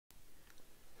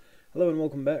Hello and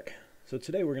welcome back. So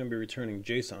today we're going to be returning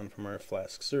JSON from our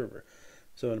Flask server.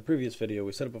 So in a previous video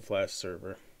we set up a Flask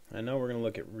server, and now we're going to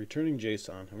look at returning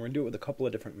JSON, and we're going to do it with a couple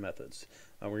of different methods.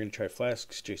 We're going to try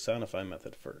Flask's JSONify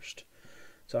method first.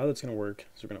 So how that's going to work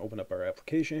is we're going to open up our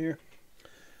application here,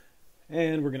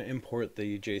 and we're going to import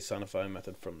the JSONify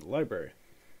method from the library.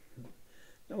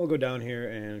 Now we'll go down here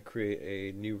and create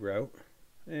a new route,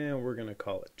 and we're going to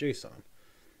call it JSON.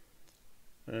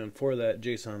 And for that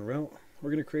JSON route, we're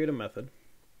going to create a method,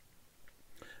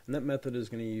 and that method is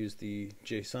going to use the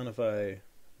JSONify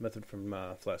method from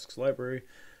Flask's library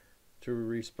to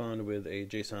respond with a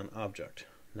JSON object.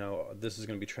 Now this is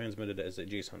going to be transmitted as a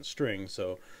JSON string,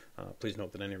 so please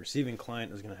note that any receiving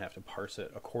client is going to have to parse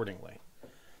it accordingly.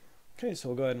 Okay, so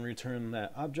we'll go ahead and return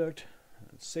that object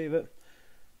and save it,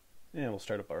 and we'll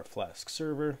start up our Flask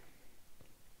server.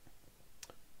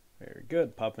 Very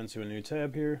good. Pop into a new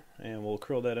tab here, and we'll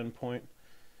curl that endpoint,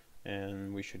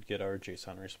 and we should get our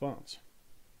JSON response.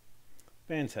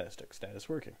 Fantastic. Status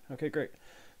working. Okay, great.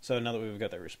 So now that we've got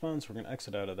that response, we're going to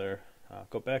exit out of there,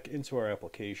 go back into our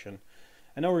application,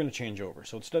 and now we're going to change over.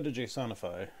 So instead of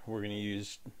JSONify, we're going to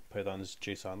use Python's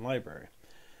JSON library.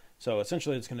 So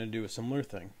essentially it's going to do a similar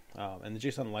thing, and the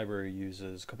JSON library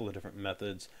uses a couple of different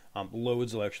methods.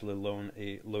 Loads will actually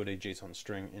load a JSON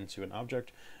string into an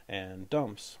object, and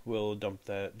dumps will dump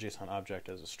that JSON object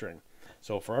as a string.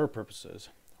 So for our purposes,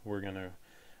 we're going to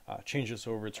change this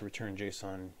over to return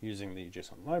JSON using the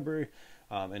JSON library,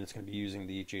 and it's going to be using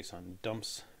the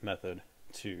JSON.dumps method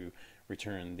to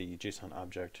return the JSON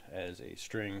object as a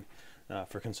string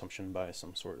for consumption by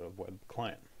some sort of web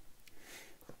client.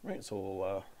 Right, so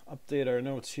we'll update our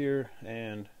notes here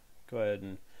and go ahead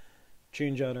and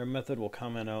change out our method. We'll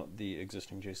comment out the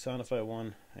existing JSONify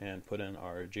one and put in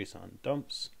our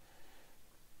JSON.dumps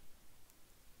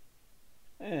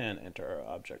and enter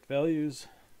our object values.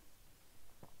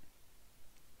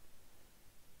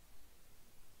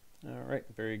 Alright,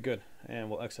 very good. And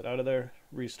we'll exit out of there,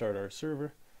 restart our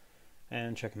server,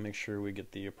 and check and make sure we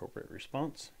get the appropriate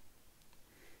response.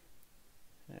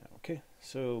 Okay,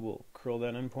 so we'll curl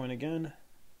that endpoint again,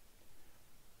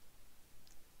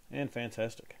 and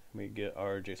fantastic, we get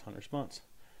our JSON response.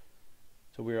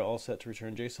 So we are all set to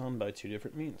return JSON by two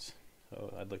different means.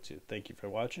 So I'd like to thank you for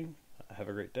watching, have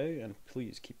a great day, and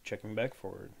please keep checking back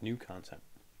for new content.